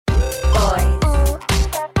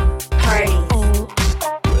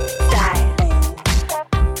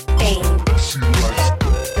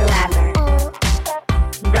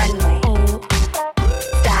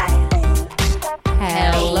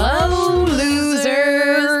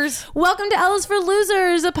Welcome to L is for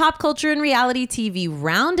Losers, a pop culture and reality TV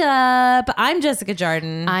roundup. I'm Jessica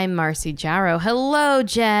Jardin. I'm Marcy Jarrow. Hello,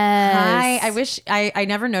 Jess. Hi. I wish I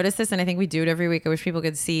never noticed this, and I think we do it every week. I wish people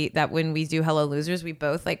could see that when we do Hello Losers, we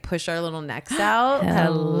both like push our little necks out.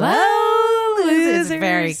 Hello, It's losers.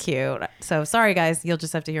 very cute. So sorry, guys. You'll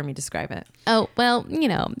just have to hear me describe it. Oh, well, you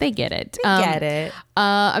know, they get it. Get it.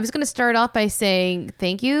 I was going to start off by saying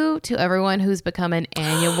thank you to everyone who's become an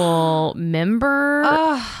annual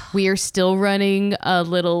member. We are still running a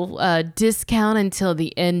little discount until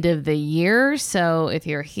the end of the year. So if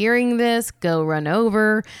you're hearing this, go run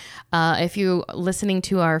over. If you're listening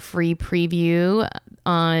to our free preview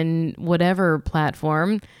on whatever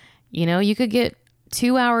platform, you know, you could get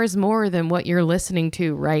 2 hours more than what you're listening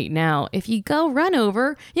to right now. If you go run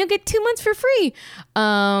over, you'll get 2 months for free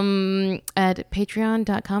at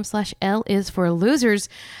patreon.com/L is for losers.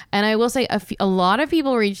 And I will say a lot of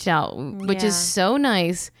people reached out, which is so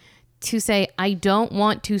nice to say, I don't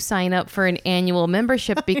want to sign up for an annual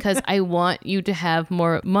membership because I want you to have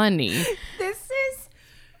more money.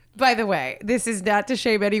 By the way, this is not to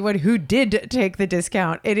shame anyone who did take the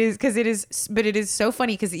discount. It is because it is so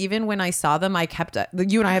funny because even when I saw them, I kept,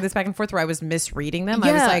 you and I had this back and forth where I was misreading them.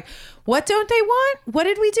 I was like, what don't they want? What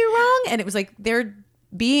did we do wrong? And it was like, they're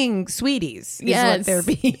being sweeties is what they're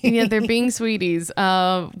being. Yeah, they're being sweeties.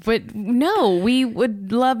 But no, we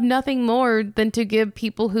would love nothing more than to give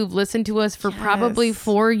people who've listened to us for probably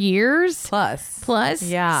 4 years plus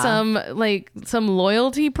some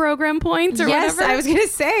loyalty program points or whatever. I was gonna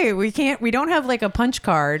say we don't have like a punch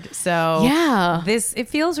card, so it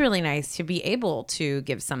feels really nice to be able to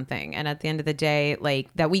give something, and at the end of the day, like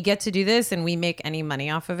that we get to do this and we make any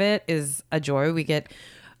money off of it is a joy. We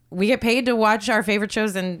get paid to watch our favorite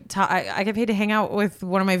shows, and I get paid to hang out with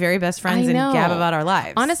one of my very best friends and gab about our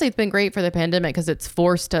lives. Honestly, it's been great for the pandemic because it's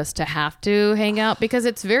forced us to have to hang out because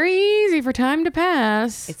it's very easy for time to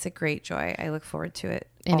pass. It's a great joy. I look forward to it.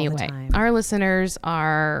 Anyway, all the time. Our listeners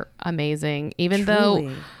are amazing, even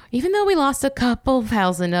though we lost a couple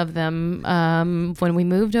thousand of them when we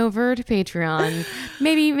moved over to Patreon,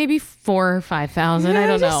 maybe 4,000 or 5,000. I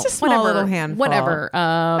don't know. Just a small little handful. Whatever.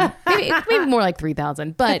 Maybe more like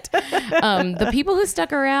 3,000. But the people who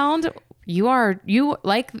stuck around, you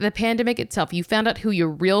like the pandemic itself. You found out who your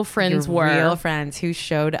real friends were. Real friends who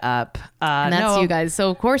showed up. And that's you guys.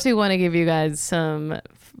 So of course we want to give you guys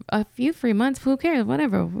a few free months. Who cares?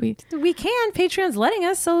 Whatever. We can. Patreon's letting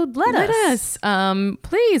us, so let us.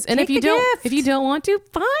 Please. And Take if you don't want to,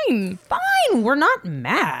 fine. We're not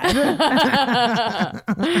mad.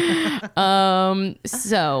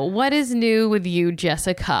 So what is new with you,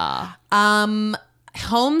 Jessica?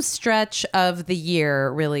 Home stretch of the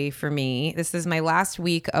year, really, for me. This is my last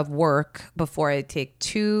week of work before I take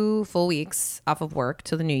 2 full weeks off of work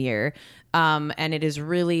till the new year. And it is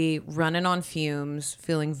really running on fumes,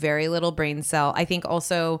 feeling very little brain cell. I think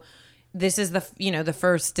also this is the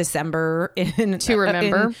first December to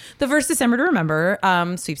remember. The first December to remember,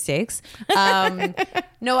 sweepstakes.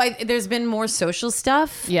 There's been more social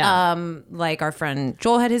stuff. Yeah. Like our friend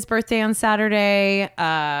Joel had his birthday on Saturday,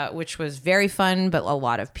 which was very fun, but a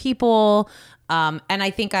lot of people. And I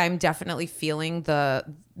think I'm definitely feeling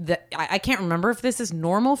I can't remember if this is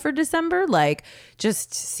normal for December, like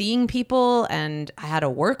just seeing people, and I had a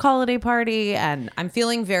work holiday party and I'm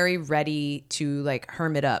feeling very ready to like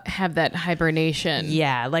hermit up. Have that hibernation.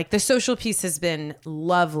 Yeah. Like the social piece has been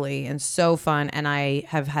lovely and so fun. And I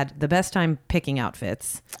have had the best time picking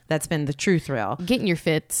outfits. That's been the true thrill. Getting your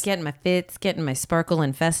fits. Getting my sparkle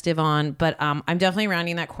and festive on. But I'm definitely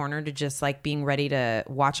rounding that corner to just like being ready to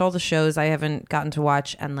watch all the shows I haven't gotten to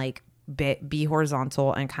watch and like be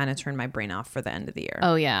horizontal and kind of turn my brain off for the end of the year.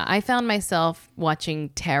 Oh yeah, I found myself watching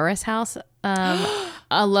Terrace House,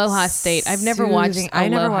 Aloha State. I've never watched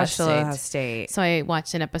Aloha State. So I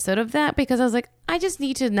watched an episode of that because I was like, I just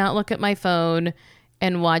need to not look at my phone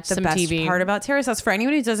and watch some TV. The best part about Terrace House, for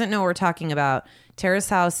anyone who doesn't know what we're talking about, Terrace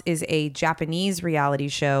House is a Japanese reality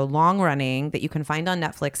show, long running, that you can find on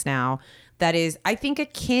Netflix now. That is, I think,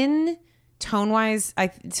 akin tone-wise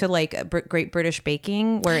to like Great British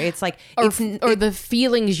Baking, where it's like or the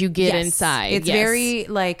feelings you get inside. It's very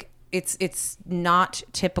like it's not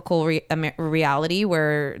typical reality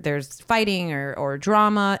where there's fighting or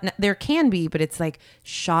drama. There can be, but it's like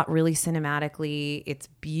shot really cinematically. It's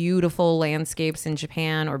beautiful landscapes in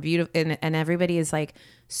Japan, or beautiful, and everybody is like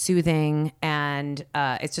soothing, and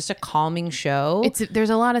it's just a calming show. There's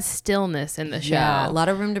a lot of stillness in the show. Yeah, a lot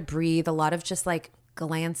of room to breathe. A lot of just like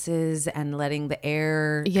glances and letting the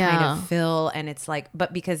air kind of fill, and it's like,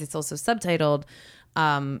 but because it's also subtitled,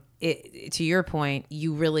 To your point,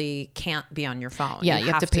 you really can't be on your phone. Yeah,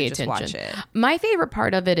 you have to pay just attention. Watch it. My favorite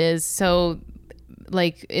part of it is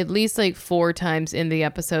like at least like 4 times in the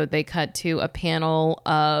episode they cut to a panel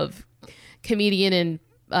of comedian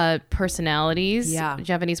and personalities,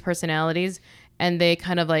 Japanese personalities, and they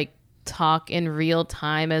kind of like talk in real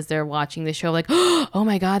time as they're watching the show, like, oh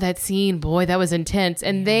my god, that scene, boy, that was intense.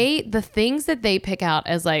 And the things that they pick out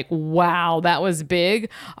as like, wow, that was big,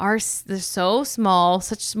 they're so small,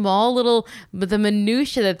 such small little, but the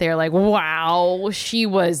minutia that they're like, wow, she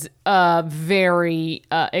was very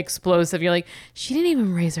explosive. You're like, she didn't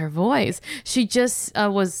even raise her voice, she just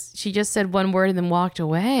said one word and then walked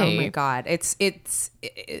away. Oh my god, it's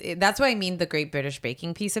that's what I mean, the Great British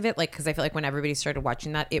Baking piece of it, like, because I feel like when everybody started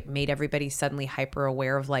watching that, it made everybody suddenly hyper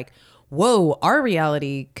aware of like, whoa, our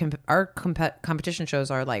reality competition shows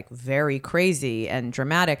are like very crazy and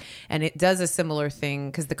dramatic. And it does a similar thing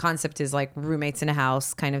because the concept is like roommates in a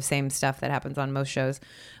house, kind of same stuff that happens on most shows,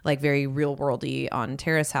 like very real worldy on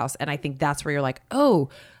Terrace House. And I think that's where you're like, oh,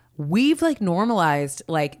 we've like normalized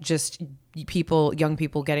like just young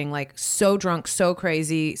people getting like so drunk, so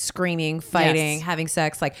crazy, screaming, fighting, having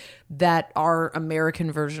sex, like that. Our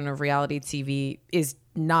American version of reality TV is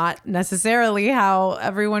not necessarily how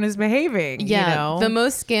everyone is behaving. Yeah, you know? The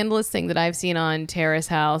most scandalous thing that I've seen on Terrace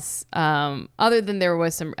House, other than there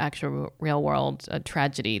was some actual real world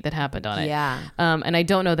tragedy that happened on it. Yeah. And I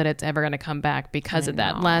don't know that it's ever going to come back because of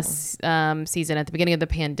that. Last season, at the beginning of the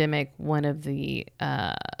pandemic, one of the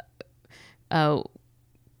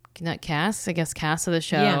cast of the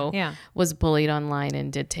show was bullied online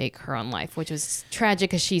and did take her own life, which was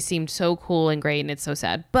tragic because she seemed so cool and great, and it's so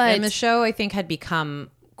sad. But and the show, I think, had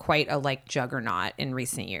become quite a like juggernaut in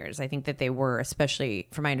recent years. I think that they were, especially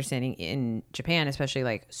from my understanding in Japan, especially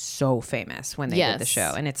like so famous when they did the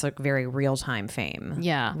show, and it's like very real time fame.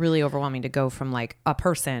 Yeah, really overwhelming to go from like a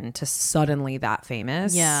person to suddenly that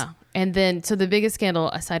famous. Yeah, and then so the biggest scandal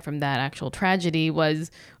aside from that actual tragedy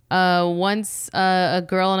was once a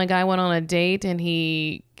girl and a guy went on a date and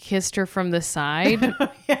he kissed her from the side.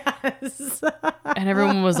 Yes. And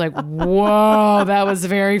everyone was like, whoa, that was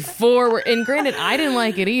very forward. And granted, I didn't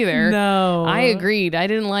like it either. No. I agreed. I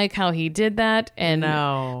didn't like how he did that. And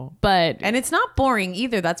but it's not boring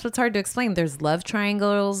either. That's what's hard to explain. There's love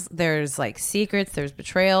triangles, there's like secrets, there's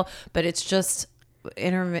betrayal, but it's just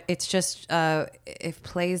it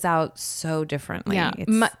plays out so differently. Yeah,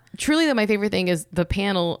 truly my favorite thing is the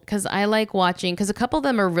panel, because I like watching, because a couple of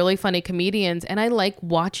them are really funny comedians, and I like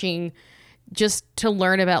watching just to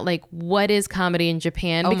learn about like what is comedy in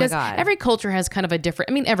Japan, because every culture has kind of a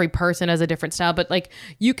different, I mean, every person has a different style, but like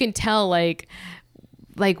you can tell like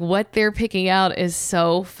what they're picking out is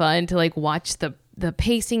so fun to like watch the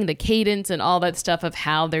pacing, the cadence, and all that stuff of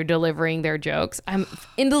how they're delivering their jokes. I'm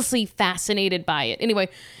endlessly fascinated by it. Anyway,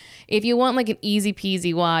 if you want like an easy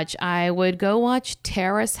peasy watch, I would go watch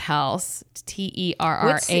Terrace House, Terrace,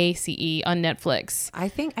 on Netflix.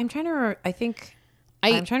 I'm trying to remember.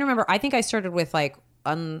 I think I started with like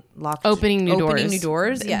Opening New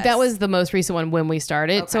Doors. Yes. That was the most recent one when we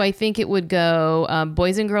started. Okay. So I think it would go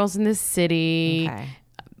Boys and Girls in the City. Okay.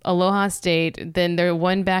 Aloha State, then there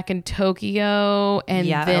one back in Tokyo, and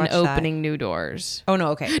then Opening New Doors. Oh, no,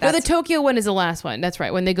 okay. No, the Tokyo one is the last one. That's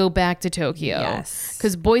right, when they go back to Tokyo. Yes.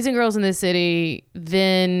 Because Boys and Girls in the City,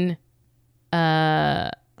 then... I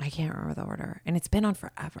can't remember the order. And it's been on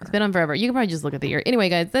forever. You can probably just look at the year. Anyway,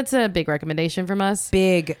 guys, that's a big recommendation from us.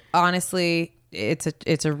 Big. Honestly,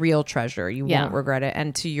 it's a real treasure. You won't regret it.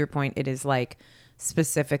 And to your point, it is like...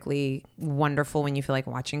 specifically wonderful when you feel like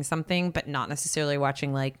watching something, but not necessarily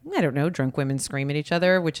watching like, I don't know, drunk women scream at each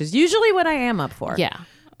other, which is usually what I am up for. Yeah.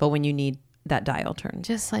 But when you need that dial turned.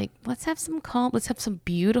 Just like, let's have some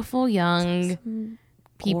beautiful young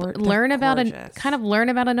people. Learn about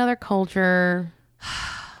another culture.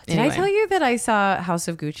 Did I tell you that I saw House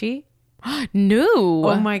of Gucci? No.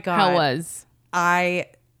 Oh my God. How was? I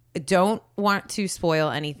don't want to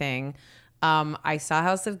spoil anything. I saw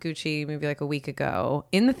House of Gucci maybe like a week ago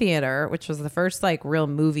in the theater, which was the first like real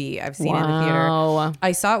movie I've seen in the theater.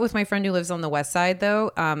 I saw it with my friend who lives on the West Side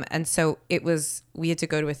though. And so we had to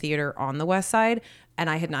go to a theater on the West Side, and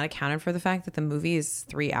I had not accounted for the fact that the movie is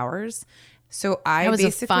 3 hours. So I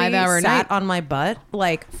basically 5-hour sat night on my butt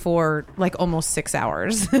like for like almost 6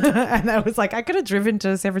 hours. And I was like, I could have driven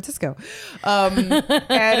to San Francisco. And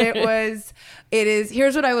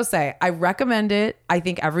here's what I will say. I recommend it. I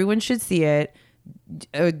think everyone should see it.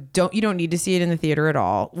 You don't need to see it in the theater at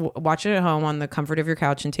all. Watch it at home on the comfort of your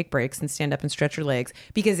couch and take breaks and stand up and stretch your legs,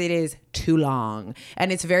 because it is too long.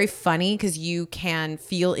 And it's very funny because you can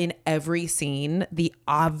feel in every scene the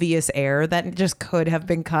obvious error that just could have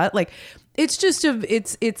been cut. Like It's just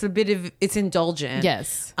it's a bit of it's indulgent.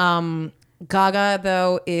 Yes. Gaga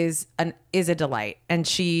though is a delight, and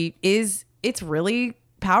it's really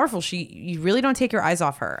powerful. You really don't take your eyes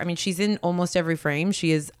off her. I mean, she's in almost every frame.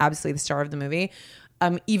 She is absolutely the star of the movie,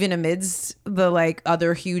 even amidst the like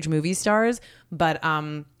other huge movie stars. But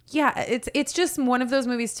yeah, it's just one of those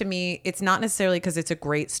movies to me. It's not necessarily because it's a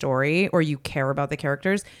great story or you care about the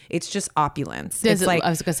characters. It's just opulence. It's I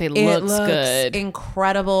was gonna say, looks good,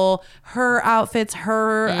 incredible. Her outfits,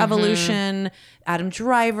 her evolution, Adam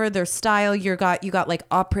Driver, their style. You got like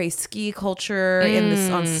après ski culture in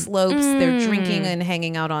this on slopes. They're drinking and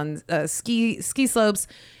hanging out on ski slopes.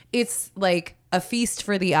 It's like a feast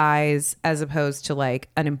for the eyes as opposed to like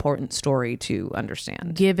an important story to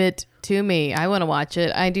understand. Give it to me. I want to watch it.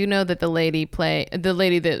 I do know that the lady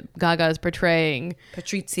that Gaga is portraying,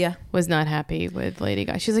 Patrizia, was not happy with Lady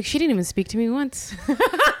Gaga. She's like, she didn't even speak to me once.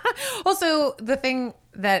 Also, the thing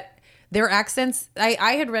that their accents,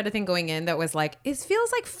 I had read a thing going in that was like, it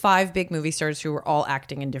feels like 5 big movie stars who were all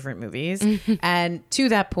acting in different movies. And to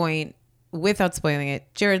that point, without spoiling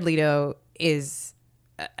it, Jared Leto is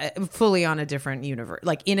fully on a different universe,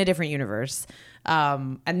 like in a different universe.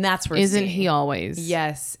 And that's where isn't he always?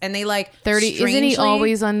 Yes. And they like 30 isn't he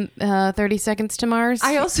always on 30 Seconds to Mars?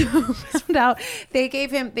 I also found out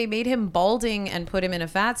they made him balding and put him in a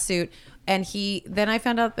fat suit. And then I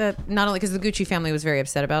found out that not only because the Gucci family was very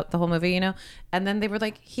upset about the whole movie, and then they were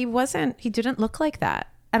like, he didn't look like that.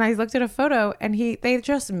 And I looked at a photo and they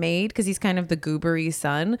just made, because he's kind of the goobery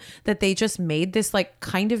son, that they just made this like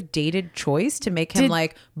kind of dated choice to make him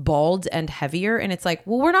like bald and heavier. And it's like,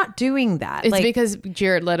 well, we're not doing that. It's like, because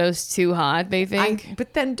Jared Leto's too hot, they think.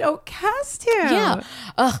 But then don't cast him. Yeah.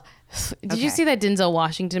 Ugh. Did you see that Denzel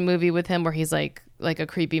Washington movie with him where he's like a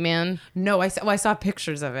creepy man? No, I saw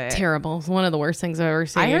pictures of it. Terrible. It's one of the worst things I've ever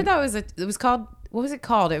seen. I heard it was called, what was it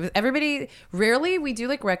called? It was everybody. Rarely we do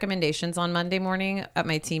like recommendations on Monday morning at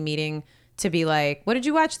my team meeting to be like, what did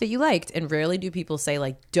you watch that you liked? And rarely do people say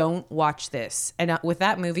like, don't watch this. And with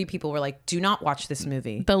that movie, people were like, do not watch this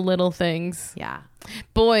movie. The Little Things. Yeah.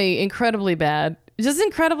 Boy, incredibly bad. Just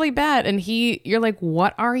incredibly bad. And you're like,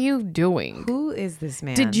 what are you doing? Who is this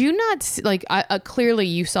man? Did you not like? Clearly,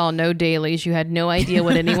 you saw no dailies. You had no idea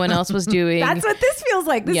what anyone else was doing. That's what this feels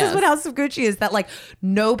like. This is what House of Gucci is. That like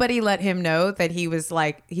nobody let him know that he was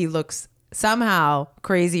like he looks somehow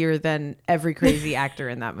crazier than every crazy actor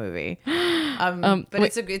in that movie. But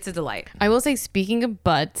it's a delight. I will say, speaking of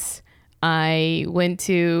butts, I went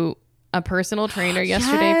to a personal trainer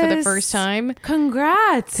yesterday for the first time.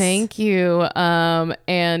 Congrats. Thank you.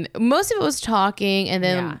 And most of it was talking, and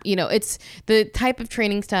then it's the type of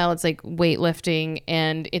training style. It's like weightlifting,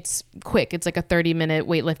 and it's quick. It's like a 30-minute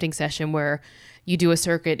weightlifting session where you do a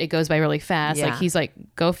circuit. It goes by really fast. Yeah. Like he's like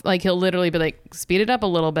he'll literally be like, speed it up a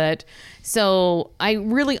little bit. So I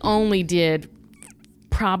really only did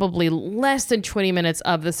probably less than 20 minutes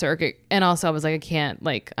of the circuit, and also I was like, I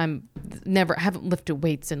haven't lifted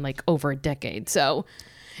weights in like over a decade, so,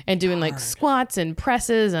 and doing like squats and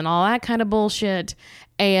presses and all that kind of bullshit.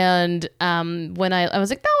 And when I was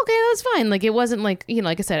like, oh, okay, that's fine. Like it wasn't like,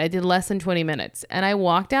 like I said, I did less than 20 minutes and I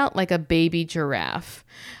walked out like a baby giraffe.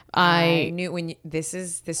 I knew when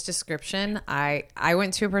this description, I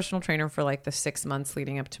went to a personal trainer for like the 6 months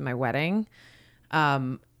leading up to my wedding.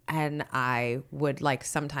 And I would like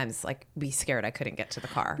sometimes like be scared I couldn't get to the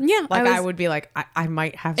car. Yeah. Like I would be like, I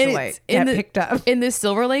might have to like get picked up. In the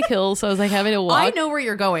Silver Lake Hills. So I was like having to walk. I know where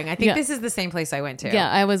you're going. I think this is the same place I went to. Yeah.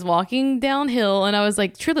 I was walking downhill and I was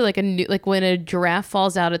like truly like when a giraffe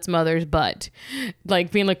falls out its mother's butt,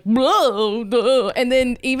 like being like, whoa. And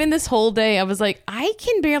then even this whole day I was like, I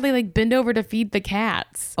can barely like bend over to feed the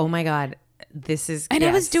cats. Oh my God. This is, and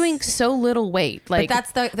I was doing so little weight, like but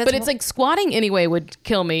it's like squatting anyway would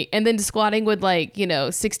kill me, and then squatting would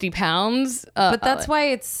 60 pounds. But that's why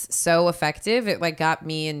it's so effective. It like got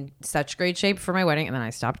me in such great shape for my wedding, and then I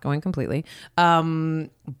stopped going completely.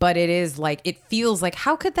 But it is like it feels like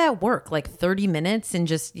how could that work? Like 30 minutes and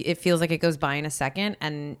just it feels like it goes by in a second,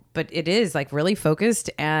 but it is like really focused,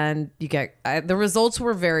 and you get the results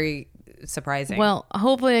were very surprising. Well,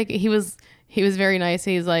 hopefully he was very nice.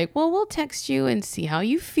 He's like, well, we'll text you and see how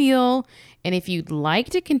you feel. And if you'd like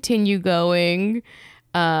to continue going.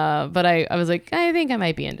 But I was like, I think I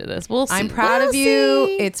might be into this. We'll see. I'm proud of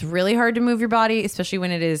you. It's really hard to move your body, especially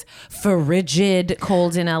when it is frigid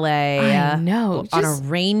cold in LA. I know. On a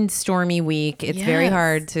rainstormy week. It's very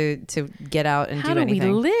hard to get out and do anything. How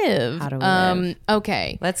do we live? How do we live?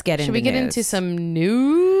 Okay. Let's get into Should we get news? into some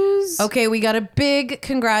news? Okay, we got a big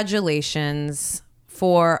congratulations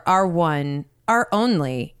for our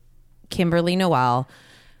only Kimberly Noel,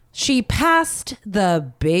 She passed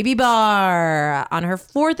the baby bar. On her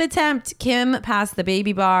 4th attempt, Kim passed the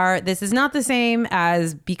baby bar. This is not the same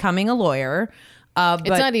as becoming a lawyer. It's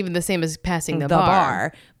not even the same as passing the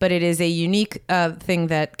bar. But it is a unique thing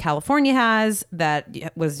that California has that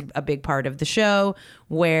was a big part of the show,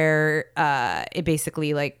 where it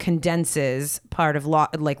basically like condenses part of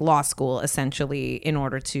law school essentially in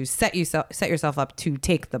order to set yourself up to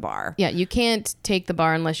take the bar. Yeah, you can't take the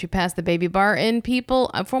bar unless you pass the baby bar. And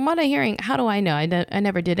people, from what I'm hearing, how do I know? I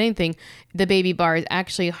never did anything. The baby bar is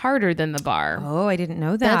actually harder than the bar. Oh, I didn't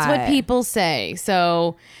know that. That's what people say.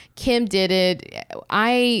 So Kim did it.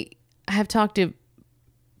 I have talked to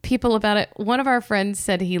people about it. One of our friends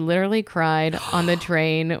said he literally cried on the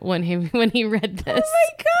train when he read this.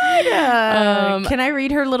 Oh my God. Can I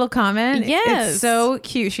read her little comment? Yes. It's so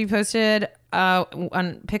cute. She posted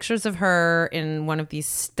on pictures of her in one of these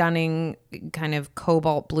stunning kind of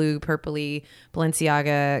cobalt blue, purpley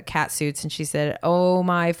Balenciaga cat suits. And she said, oh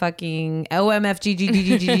my fucking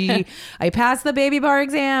OMFGGGGG. I passed the baby bar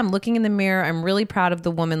exam. Looking in the mirror, I'm really proud of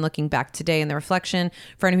the woman looking back today in the reflection.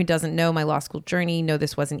 For anyone who doesn't know my law school journey, know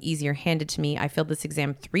this wasn't easier handed to me. I failed this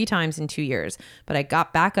exam 3 times in 2 years, but I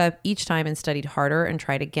got back up each time and studied harder and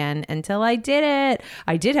tried again until I did it.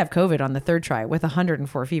 I did have COVID on the 3rd try with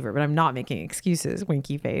 104 fever, but I'm not making excuses.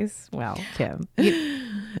 Winky face. Wow, Kim.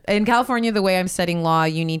 In California, the way I'm studying law,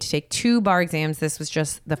 you need to take 2 bar exams. This was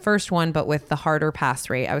just the first one, but with the harder pass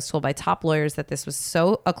rate. I was told by top lawyers that this was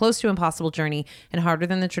so a close to impossible journey and harder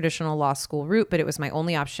than the traditional law school route, but it was my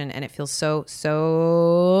only option, and it feels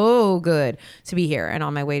so good to be here and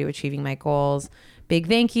on my way to achieving my goals. Big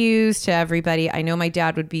thank yous to everybody. I know my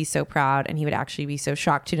dad would be so proud, and he would actually be so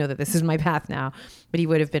shocked to know that this is my path now, but he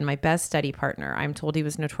would have been my best study partner. I'm told he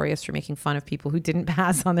was notorious for making fun of people who didn't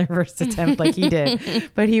pass on their first attempt like he did,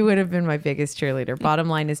 but he would have been my biggest cheerleader. Bottom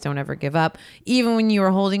line is, don't ever give up. Even when you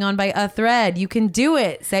are holding on by a thread, you can do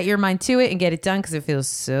it. Set your mind to it and get it done, because it feels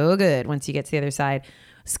so good once you get to the other side.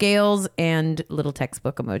 Scales and little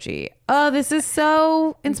textbook emoji. Oh, this is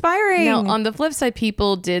so inspiring. Now, on the flip side,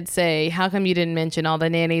 people did say, how come you didn't mention all the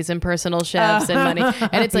nannies and personal chefs and money?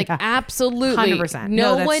 And it's like, absolutely. 100%.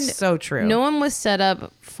 No, that's so true. No one was set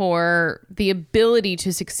up for the ability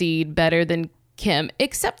to succeed better than Kim,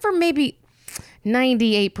 except for maybe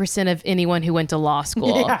 98% of anyone who went to law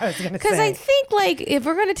school. Yeah, because I think, like, if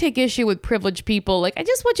we're going to take issue with privileged people, like, I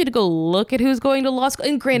just want you to go look at who's going to law school.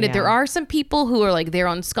 And granted, there are some people who are like, they're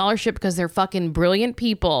on scholarship because they're fucking brilliant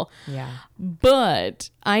people. Yeah. But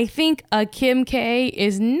I think a Kim K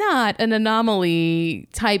is not an anomaly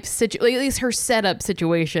type situation, at least her setup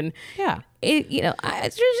situation. Yeah.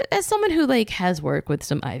 As someone who like has worked with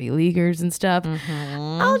some Ivy Leaguers and stuff,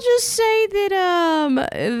 I'll just say that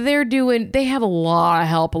they have a lot of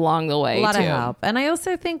help along the way. A lot of help. And I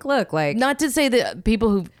also think, look, like, not to say that people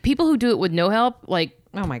who do it with no help, like,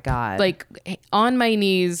 oh my God, like on my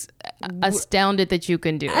knees, astounded that you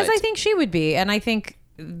can do it. As I think she would be. And I think,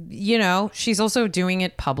 she's also doing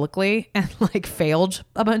it publicly and like failed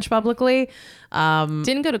a bunch publicly.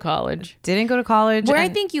 Didn't go to college. Where I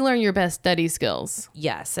think you learn your best study skills.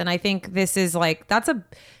 Yes. And I think this is like,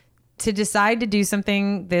 to decide to do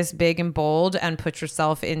something this big and bold and put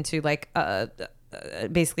yourself into like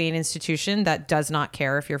basically an institution that does not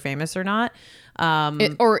care if you're famous or not.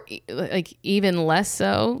 Or like even less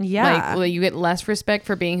so. Yeah. Like, you get less respect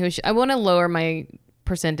for being who I want to lower my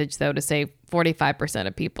percentage though to say 45%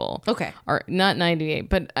 of people. Okay. Or not 98,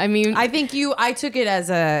 but I mean, I think I took it as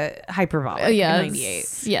a hyperbolic. Yes.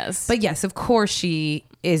 98. Yes. But yes, of course she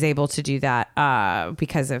is able to do that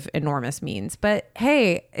because of enormous means. But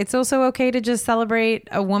hey, it's also okay to just celebrate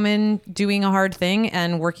a woman doing a hard thing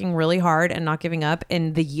and working really hard and not giving up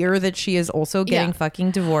in the year that she is also getting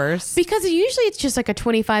fucking divorced. Because usually it's just like a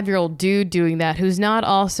 25-year-old dude doing that who's not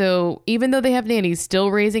also, even though they have nannies,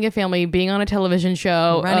 still raising a family, being on a television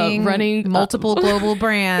show, running multiple global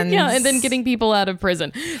brands. Yeah, and then getting people out of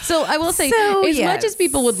prison. So I will say, much as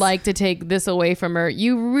people would like to take this away from her,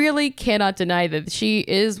 you really cannot deny that she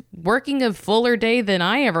is working a fuller day than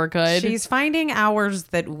I ever could. She's finding hours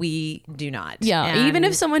that we do not. Yeah, and even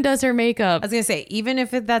if someone does her makeup. I was going to say, even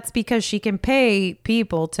if that's because she can pay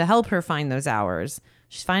people to help her find those hours.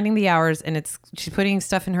 She's finding the hours, and she's putting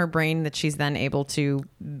stuff in her brain that she's then able to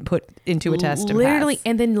put into a test and pass.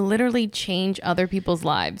 And then literally change other people's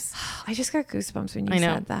lives. I just got goosebumps when you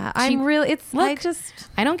said that. I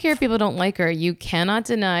don't care if people don't like her. You cannot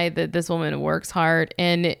deny that this woman works hard.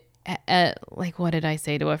 And like, what did I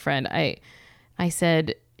say to a friend? I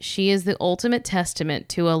said, she is the ultimate testament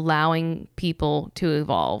to allowing people to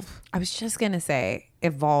evolve. I was just going to say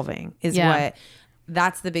evolving is what...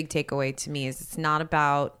 That's the big takeaway to me, is it's not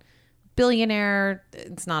about billionaire.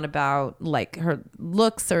 It's not about like her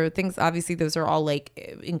looks or things. Obviously, those are all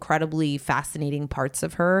like incredibly fascinating parts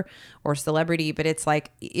of her or celebrity, but it's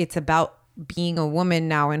like it's about being a woman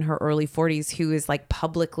now in her early 40s who is like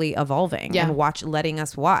publicly evolving and letting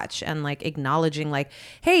us watch and like acknowledging like,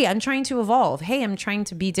 hey, I'm trying to evolve. Hey, I'm trying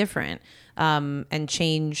to be different and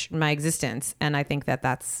change my existence. And I think that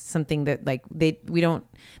that's something that like they don't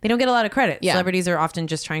get a lot of credit. Celebrities are often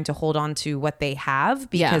just trying to hold on to what they have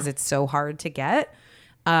because it's so hard to get.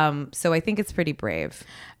 So I think it's pretty brave.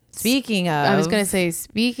 Speaking of, I was going to say,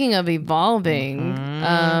 speaking of evolving,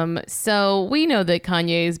 so we know that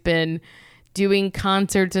Kanye's been doing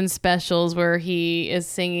concerts and specials where he is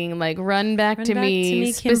singing like "Run Back to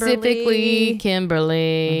Me," specifically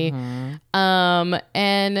Kimberly.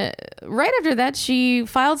 And right after that, she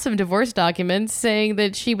filed some divorce documents saying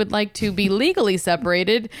that she would like to be legally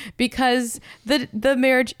separated because the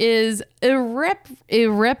marriage is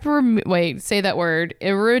irredeemably.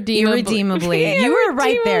 You were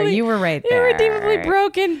right there. Irredeemably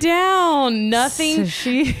broken down. Nothing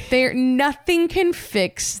can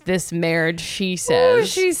fix this marriage, she says. Ooh,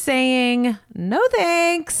 she's saying no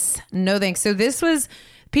thanks. So this was,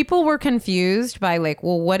 people were confused by like,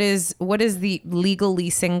 well, what is the legally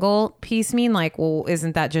single piece mean? Like, well,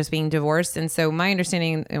 isn't that just being divorced? And so my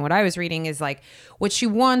understanding and what I was reading is like, what she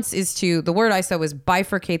wants is to, the word I saw was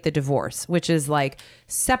bifurcate the divorce, which is like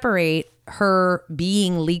separate her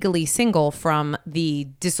being legally single from the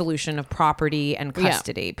dissolution of property and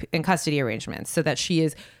custody arrangements, so that she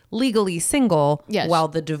is legally single while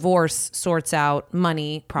the divorce sorts out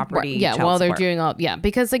money, property, while they're support. doing all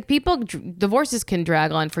because like divorces can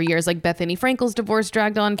drag on for years. Like Bethany Frankel's divorce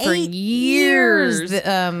dragged on for 8 years.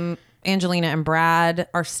 Angelina and Brad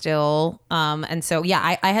are still and so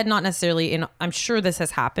I had not necessarily, I'm sure this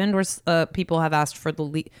has happened where people have asked for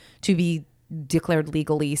to be declared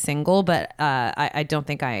legally single, but I don't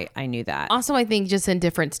think I knew that. Also, I think just in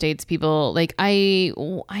different states, people like I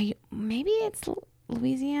maybe it's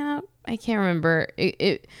Louisiana, I can't remember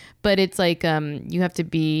but it's like you have to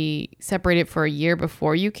be separated for a year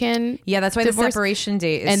before you can that's why divorce. The separation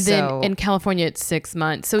date is and then in California it's 6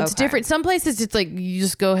 months, so it's different. Some places it's like you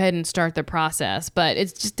just go ahead and start the process, but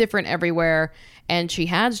it's just different everywhere. And she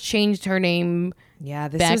has changed her name.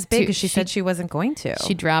 This was big because she said she wasn't going to.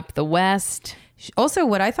 She dropped the West. Also,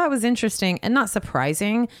 what I thought was interesting and not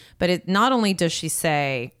surprising, but it not only does she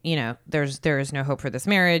say, there is no hope for this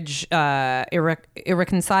marriage,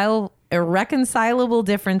 irreconcilable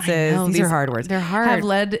differences. These are hard words. They're hard. Have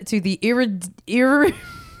led to the irredeemably.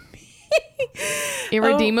 You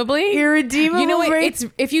know what? It's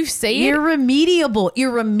if you say irremediable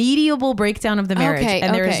breakdown of the marriage,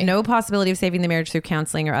 and there is okay. no possibility of saving the marriage through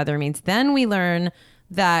counseling or other means. Then we learn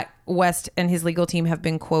that West and his legal team have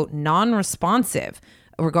been, quote, non-responsive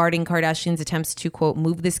regarding Kardashian's attempts to, quote,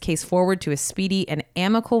 move this case forward to a speedy and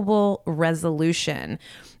amicable resolution.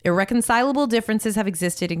 Irreconcilable differences have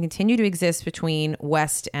existed and continue to exist between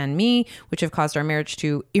West and me, which have caused our marriage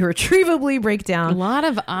to irretrievably break down. A lot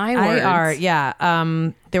of I words.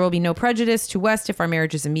 There will be no prejudice to West if our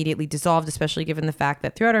marriage is immediately dissolved, especially given the fact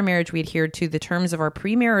that throughout our marriage, we adhered to the terms of our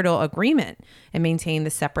premarital agreement and maintained the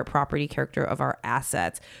separate property character of our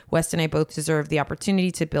assets. West and I both deserve the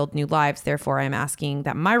opportunity to build new lives. Therefore, I am asking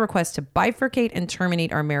that my request to bifurcate and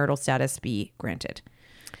terminate our marital status be granted.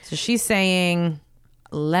 So she's saying,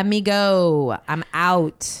 let me go. I'm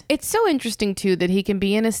out. It's so interesting, too, that he can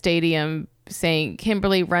be in a stadium saying,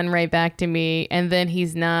 Kimberly, run right back to me. And then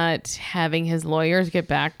he's not having his lawyers get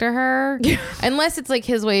back to her. Unless it's like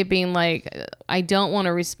his way of being like, I don't want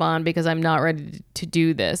to respond because I'm not ready to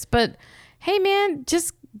do this. But hey, man,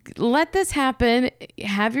 just let this happen.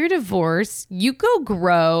 Have your divorce. You go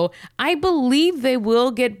grow. I believe they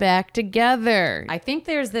will get back together. I think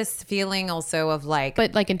there's this feeling also of like,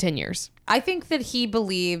 but like in 10 years. I think that he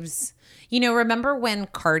believes, remember when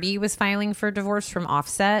Cardi was filing for divorce from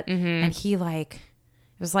Offset and he it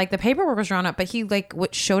was like the paperwork was drawn up, but he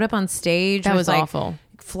showed up on stage. That was like, awful.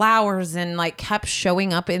 Flowers and like kept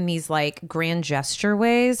showing up in these like grand gesture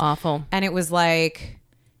ways. Awful. And it was like,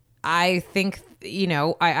 I think,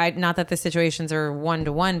 I not that the situations are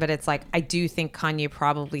 1-to-1, but it's like, I do think Kanye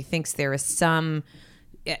probably thinks there is some,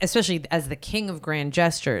 especially as the king of grand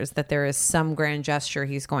gestures, that there is some grand gesture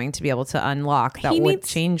he's going to be able to unlock that would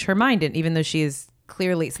change her mind. And even though she is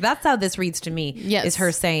clearly, so that's how this reads to me, is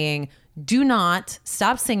her saying, do not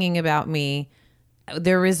stop singing about me.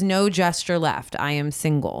 There is no gesture left. I am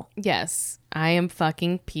single. Yes. I am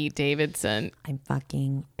fucking Pete Davidson. I'm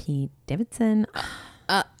fucking Pete Davidson.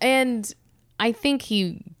 And I think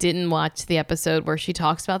he didn't watch the episode where she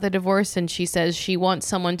talks about the divorce and she says she wants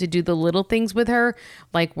someone to do the little things with her,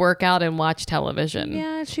 like work out and watch television.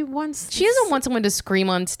 Yeah, she doesn't want someone to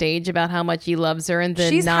scream on stage about how much he loves her and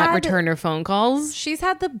then return her phone calls. She's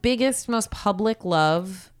had the biggest, most public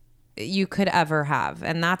love you could ever have,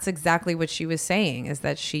 and that's exactly what she was saying, is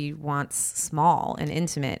that she wants small and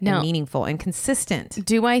intimate and meaningful and consistent.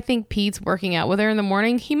 Do I think Pete's working out with her in the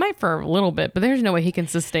morning? He might for a little bit, but there's no way he can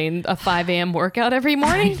sustain a 5 a.m. workout every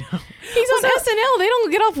morning. He's on SNL. They don't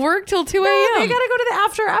get off work till 2 a.m. They gotta go to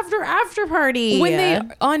the after party. When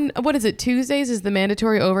they on what is it, Tuesdays is the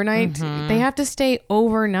mandatory overnight. They have to stay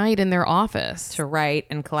overnight in their office to write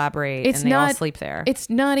and collaborate, and they all sleep there. It's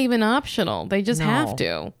not even optional. They just have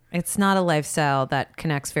to. It's not a lifestyle that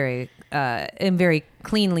connects very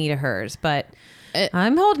cleanly to hers, but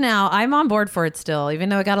I'm on board for it still, even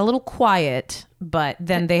though it got a little quiet. But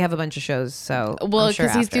then they have a bunch of shows, so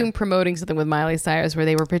because he's promoting something with Miley Cyrus where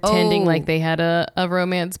they were pretending like they had a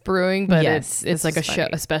romance brewing, but it's like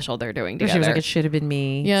a special they're doing together. She was like, it should have been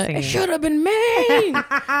me. Yeah, singing. It should have been me.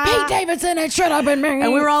 Pete Davidson, it should have been me.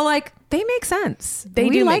 And we were all like, they make sense. We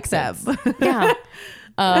do like them. Yeah.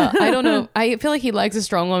 I don't know. I feel like he likes a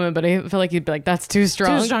strong woman, but I feel like he'd be like, that's too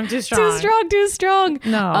strong. Too strong.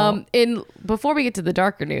 No. Before we get to the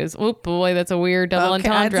darker news, oh boy, that's a weird double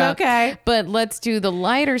entendre. That's okay. But let's do the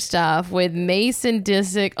lighter stuff with Mason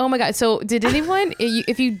Disick. Oh my God. So did anyone,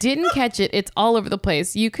 if you didn't catch it, it's all over the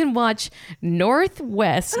place. You can watch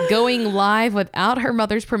Northwest going live without her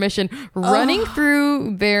mother's permission, running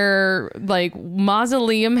through their like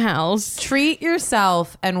mausoleum house. Treat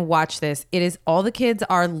yourself and watch this. It is all the kids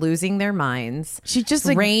are losing their minds. She just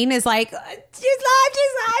like Rain is like, she's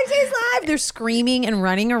live. They're screaming and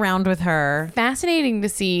running around with her. Fascinating to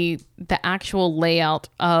see the actual layout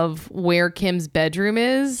of where Kim's bedroom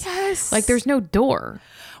is. Yes. Like there's no door.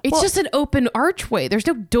 It's just an open archway. There's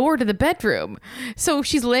no door to the bedroom. So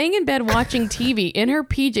she's laying in bed watching TV in her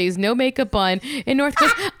PJs, no makeup on. And North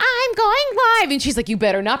goes, I'm going live. And she's like, you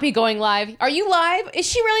better not be going live. Are you live? Is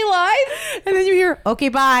she really live? And then you hear, okay,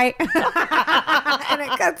 bye. And it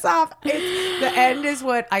cuts off. The end is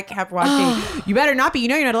what I kept watching. You better not be. You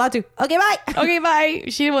know you're not allowed to. Okay, bye. Okay, bye.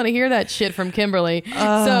 She didn't want to hear that shit from Kimberly.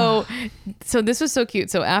 So this was so cute.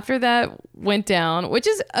 So after that went down, which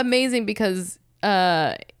is amazing because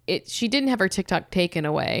she didn't have her TikTok taken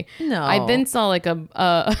away. No. I then saw like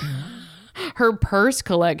her purse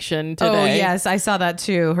collection today. Oh yes, I saw that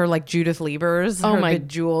too. Her like Judith Lieber's. Oh her my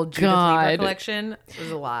bejeweled Judith Lieber collection. It was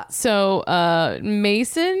a lot. So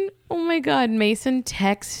Mason, oh my God, Mason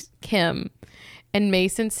texts Kim, and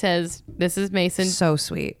Mason says, "This is Mason." So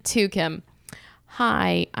sweet to Kim.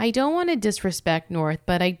 Hi, I don't want to disrespect North,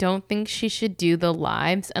 but I don't think she should do the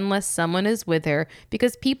lives unless someone is with her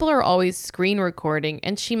because people are always screen recording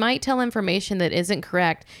and she might tell information that isn't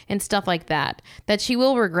correct and stuff like that she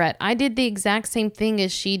will regret. I did the exact same thing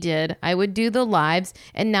as she did. I would do the lives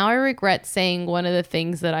and now I regret saying one of the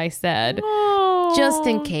things that I said. Aww. Just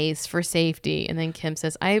in case for safety. And then Kim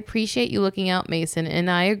says, I appreciate you looking out, Mason,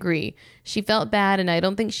 and I agree. She felt bad and I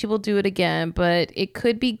don't think she will do it again, but it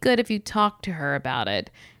could be good if you talk to her about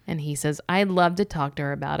it. And he says, I'd love to talk to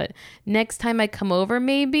her about it. Next time I come over,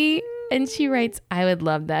 maybe. And she writes, I would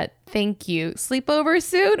love that. Thank you. Sleep over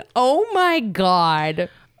soon? Oh my God.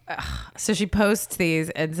 So she posts these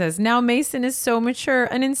and says, now Mason is so mature,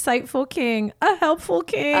 an insightful king, a helpful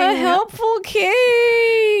king. A helpful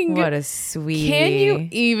king. What a sweet. Can you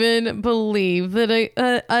even believe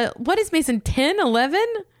that what is Mason, 10, 11?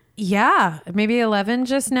 Yeah, maybe 11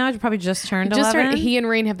 just now. Probably just turned 11. He and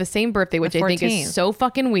Rain have the same birthday, which I think is so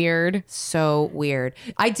fucking weird. So weird.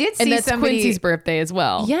 I did see and that's somebody... Quincy's birthday as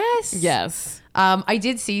well. Yes. I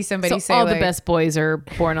did see somebody say all the best boys are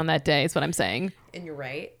born on that day is what I'm saying. And you're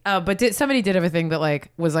right. But somebody did have a thing that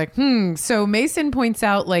like was like, so Mason points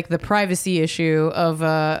out like the privacy issue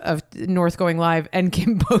of North going live, and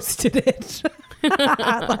Kim posted it.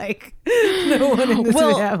 Like no one in this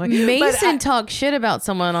family. Mason talked shit about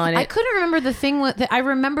someone on it. I couldn't remember the thing. I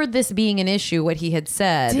remembered this being an issue. What he had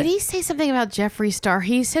said. Did he say something about Jeffree Star?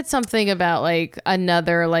 He said something about like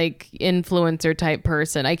another like influencer type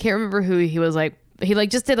person. I can't remember who he was like. He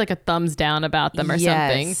like just did like a thumbs down about them or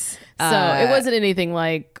something. So it wasn't anything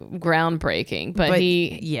like groundbreaking, but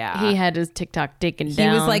he had his TikTok taken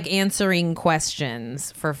down. He was like answering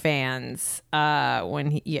questions for fans when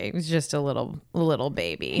he was just a little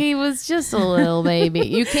baby. He was just a little baby.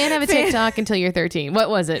 You can't have a TikTok until you're 13. What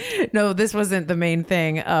was it? No, this wasn't the main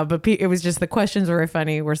thing. But it was just the questions were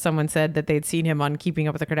funny where someone said that they'd seen him on Keeping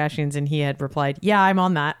Up with the Kardashians and he had replied, yeah, I'm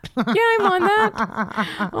on that. Yeah, I'm on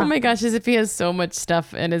that. Oh my gosh, as if he has so much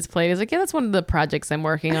stuff in his plate. He's like, yeah, that's one of the projects I'm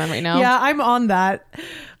working on right now. know? Yeah, I'm on that.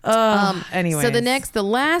 Anyway. So the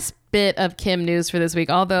last bit of Kim news for this week,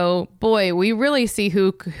 although, boy, we really see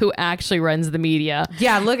who actually runs the media.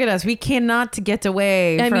 Yeah, look at us. We cannot get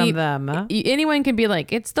away from them. Anyone can be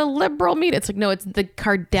like, it's the liberal media. It's like, no, it's the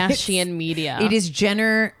Kardashian media. It is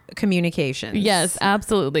Jenner Communications. Yes,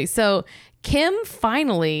 absolutely. So Kim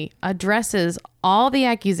finally addresses all the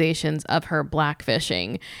accusations of her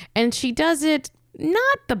blackfishing, and she does it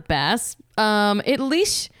not the best. At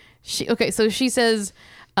least so she says,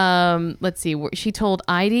 let's see, she told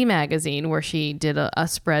ID Magazine, where she did a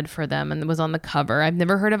spread for them and was on the cover. I've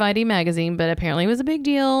never heard of ID Magazine, but apparently it was a big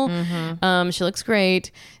deal. She looks great.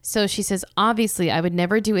 So she says, obviously, I would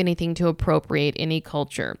never do anything to appropriate any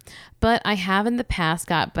culture, but I have in the past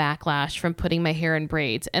got backlash from putting my hair in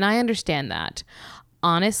braids, and I understand that.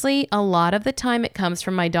 Honestly, a lot of the time it comes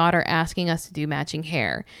from my daughter asking us to do matching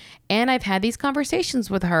hair. And I've had these conversations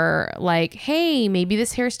with her like, hey, maybe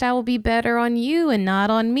this hairstyle will be better on you and not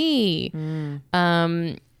on me.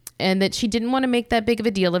 And that she didn't want to make that big of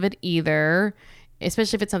a deal of it either,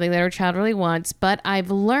 especially if it's something that her child really wants. But I've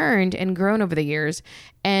learned and grown over the years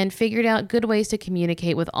and figured out good ways to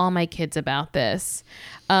communicate with all my kids about this.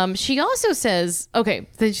 She also says, I've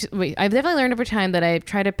definitely learned over time that I've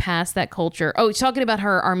tried to pass that culture. Oh, she's talking about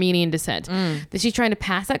her Armenian descent. That she's trying to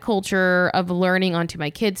pass that culture of learning onto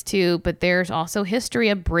my kids too. But there's also history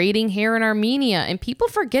of braiding hair in Armenia. And people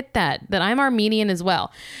forget that I'm Armenian as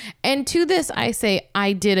well. And to this, I say,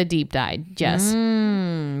 I did a deep dive, Jess.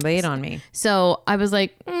 Lay it on me. So I was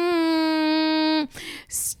like,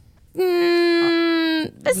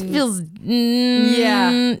 this feels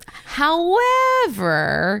yeah.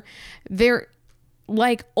 However, they're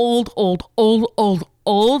like old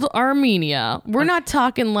Armenia. We're not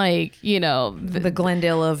talking like, the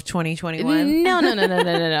Glendale of 2021.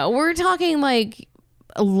 No. We're talking like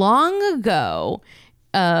long ago.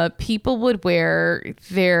 People would wear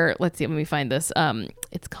their, let's see, let me find this.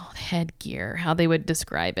 It's called headgear, how they would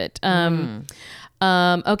describe it.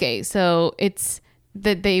 Okay, so it's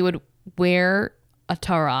that they would wear a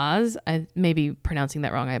taraz. I may be pronouncing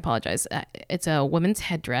that wrong. I apologize. It's a woman's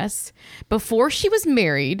headdress. Before she was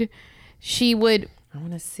married, she would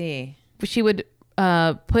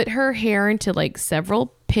put her hair into like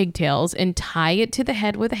several pigtails and tie it to the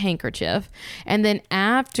head with a handkerchief. And then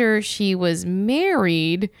after she was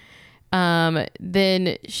married,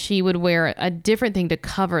 then she would wear a different thing to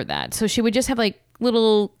cover that. So she would just have like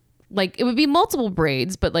little, like it would be multiple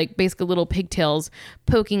braids, but like basically little pigtails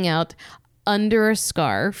poking out under a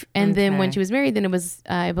scarf. And then when she was married, then it was,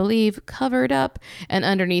 I believe, covered up, and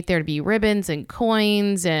underneath there'd be ribbons and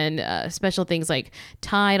coins and special things like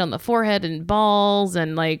tied on the forehead and balls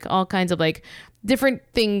and like all kinds of like different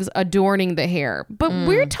things adorning the hair. But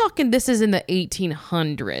we're talking, this is in the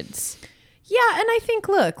 1800s. Yeah. And I think,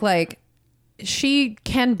 look, like she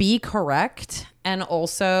can be correct. And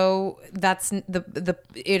also that's the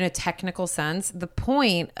in a technical sense, the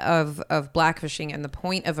point of blackfishing and the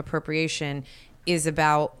point of appropriation is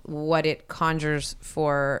about what it conjures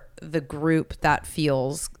for the group that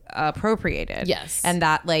feels appropriated. Yes. And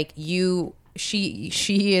that like she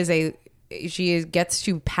gets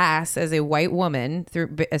to pass as a white woman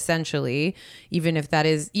through essentially, even if that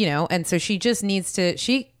is, and so she just needs to,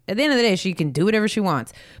 at the end of the day, she can do whatever she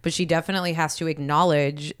wants, but she definitely has to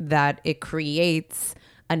acknowledge that it creates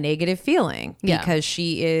a negative feeling because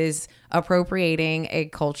she is appropriating a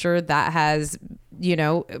culture that has,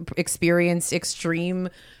 experienced extreme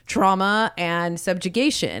trauma and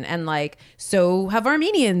subjugation. And like, so have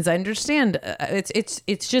Armenians. I understand.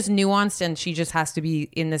 It's just nuanced, and she just has to be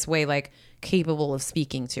in this way, like capable of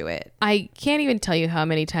speaking to it. I can't even tell you how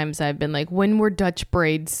many times I've been like, when were Dutch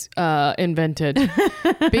braids invented?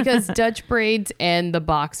 Because Dutch braids and the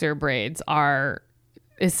boxer braids are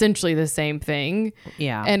essentially the same thing.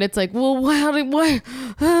 Yeah. And it's like, well, how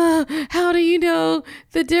do you know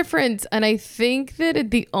the difference? And I think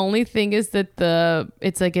that the only thing is that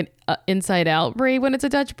it's like an inside out braid when it's a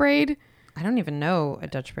Dutch braid. I don't even know a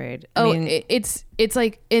Dutch braid. It's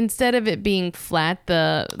like instead of it being flat,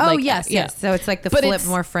 yes. So it's like the flip,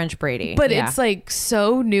 more French braidy. But it's like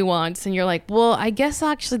so nuanced, and you're like, well, I guess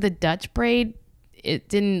actually the Dutch braid, it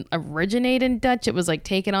didn't originate in Dutch. It was like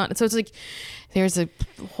taken on. So it's like there's a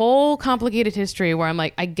whole complicated history where I'm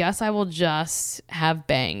like, I guess I will just have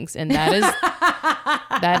bangs, and that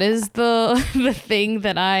is the thing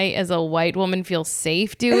that I, as a white woman, feel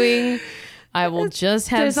safe doing. I will just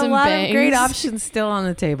have some bangs. There's a lot of great options still on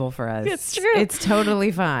the table for us. It's true. It's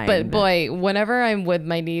totally fine. But boy, whenever I'm with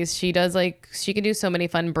my niece, she can do so many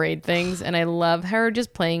fun braid things, and I love her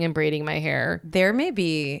just playing and braiding my hair. There may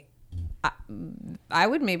be, I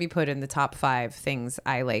would maybe put in the top 5 things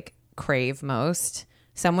I like crave most,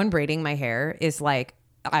 someone braiding my hair is like,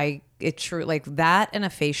 it's true. Like that and a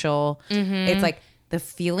facial. It's like the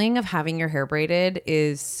feeling of having your hair braided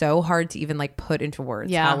is so hard to even like put into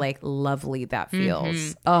words. Yeah. How like lovely that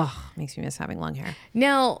feels. Oh, makes me miss having long hair.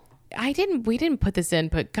 Now, we didn't put this in,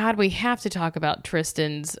 but God, we have to talk about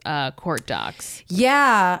Tristan's court docs.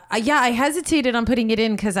 Yeah. I hesitated on putting it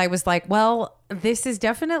in because I was like, well, this is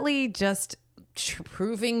definitely just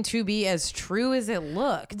proving to be as true as it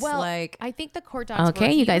looked. Well, like, I think the court docs.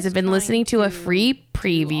 Okay, you guys have been listening to a free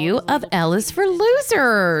preview of L is for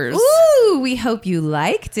Losers. ooh, we hope you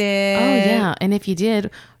liked it. Oh yeah, and if you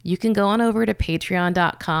did, you can go on over to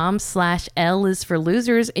patreon.com/L is for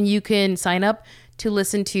Losers, and you can sign up to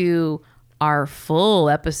listen to our full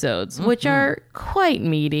episodes, which are quite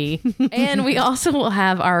meaty. And we also will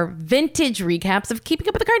have our vintage recaps of Keeping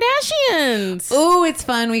Up with the Kardashians. Ooh, it's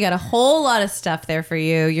fun. We got a whole lot of stuff there for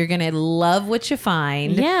you. You're going to love what you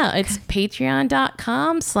find. Yeah, it's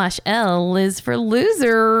patreon.com/L is for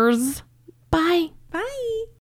Losers. Bye. Bye.